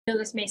know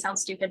this may sound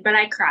stupid, but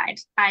I cried.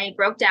 I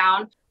broke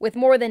down. With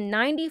more than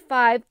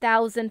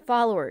 95,000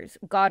 followers,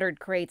 Goddard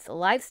creates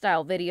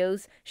lifestyle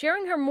videos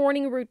sharing her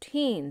morning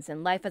routines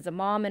and life as a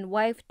mom and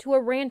wife to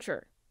a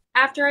rancher.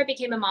 After I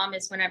became a mom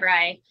is whenever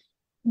I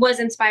was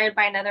inspired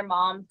by another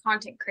mom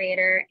content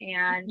creator,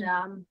 and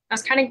I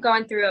was kind of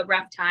going through a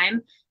rough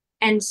time.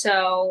 And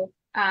so,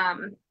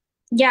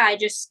 yeah, I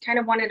just kind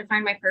of wanted to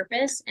find my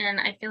purpose, and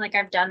I feel like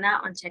I've done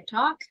that on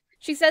TikTok.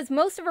 She says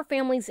most of her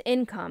family's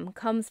income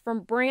comes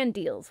from brand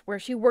deals where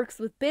she works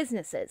with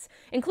businesses,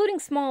 including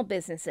small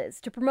businesses,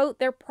 to promote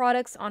their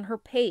products on her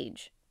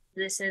page.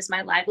 This is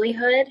my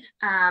livelihood.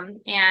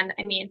 And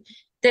I mean,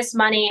 this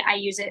money, I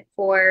use it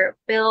for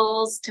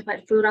bills, to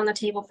put food on the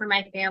table for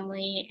my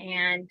family.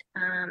 And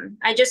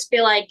I just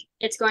feel like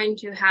it's going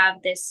to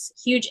have this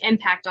huge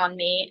impact on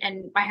me.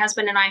 And my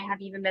husband and I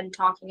have even been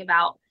talking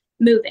about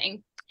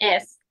moving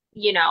if,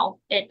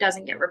 it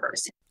doesn't get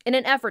reversed. In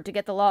an effort to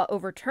get the law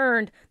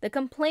overturned, the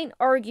complaint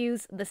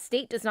argues the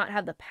state does not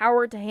have the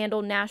power to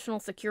handle national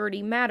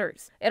security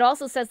matters. It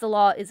also says the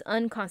law is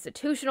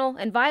unconstitutional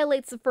and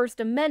violates the First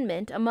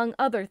Amendment, among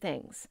other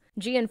things.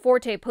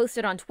 Gianforte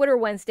posted on Twitter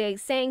Wednesday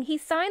saying he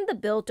signed the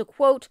bill to,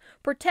 quote,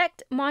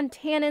 protect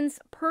Montanans'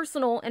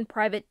 personal and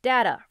private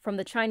data from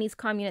the Chinese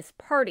Communist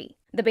Party.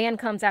 The ban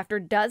comes after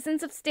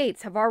dozens of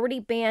states have already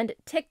banned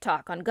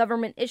TikTok on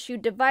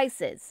government-issued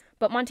devices,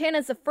 but Montana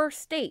is the first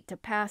state to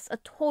pass a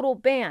total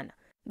ban.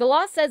 The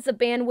law says the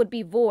ban would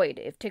be void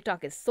if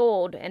TikTok is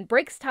sold and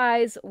breaks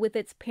ties with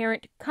its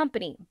parent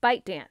company,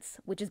 ByteDance,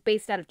 which is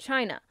based out of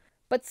China.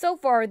 But so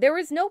far, there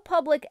is no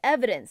public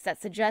evidence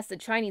that suggests the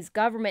Chinese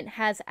government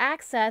has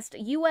accessed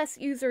U.S.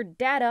 user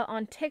data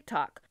on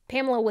TikTok.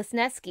 Pamela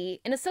Wisniewski,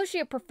 an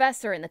associate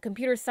professor in the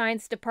computer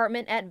science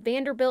department at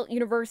Vanderbilt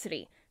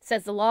University,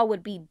 says the law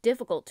would be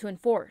difficult to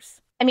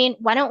enforce. I mean,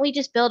 why don't we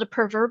just build a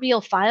proverbial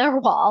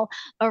firewall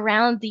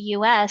around the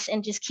US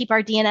and just keep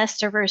our DNS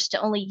servers to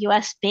only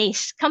US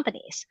based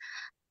companies?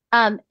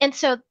 And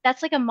so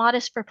that's like a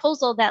modest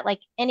proposal that like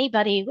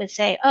anybody would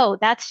say, oh,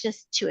 that's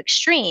just too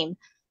extreme.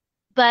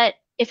 But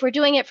if we're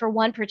doing it for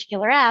one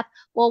particular app,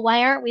 well,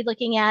 why aren't we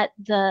looking at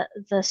the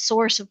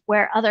source of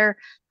where other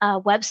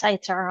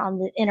websites are on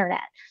the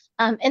internet?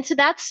 And so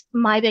that's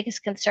my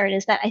biggest concern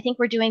is that I think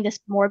we're doing this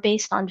more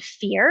based on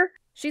fear.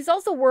 She's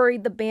also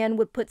worried the ban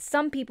would put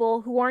some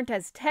people who aren't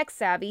as tech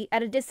savvy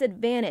at a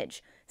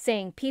disadvantage,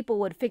 saying people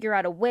would figure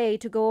out a way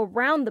to go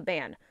around the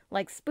ban,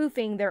 like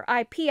spoofing their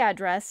IP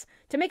address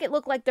to make it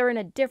look like they're in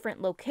a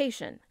different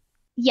location.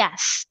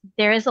 Yes,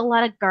 there is a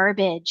lot of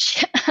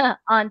garbage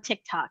on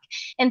TikTok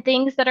and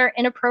things that are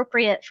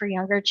inappropriate for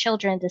younger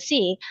children to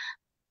see.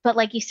 But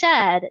like you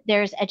said,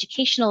 there's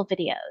educational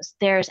videos,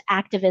 there's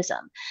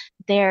activism,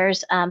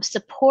 there's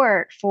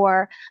support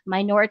for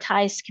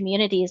minoritized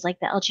communities like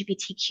the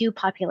LGBTQ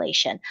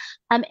population,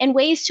 and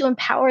ways to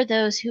empower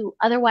those who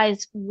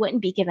otherwise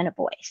wouldn't be given a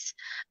voice.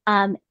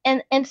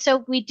 And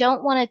so we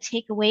don't want to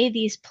take away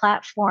these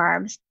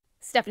platforms.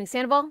 Stephanie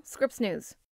Sandoval, Scripps News.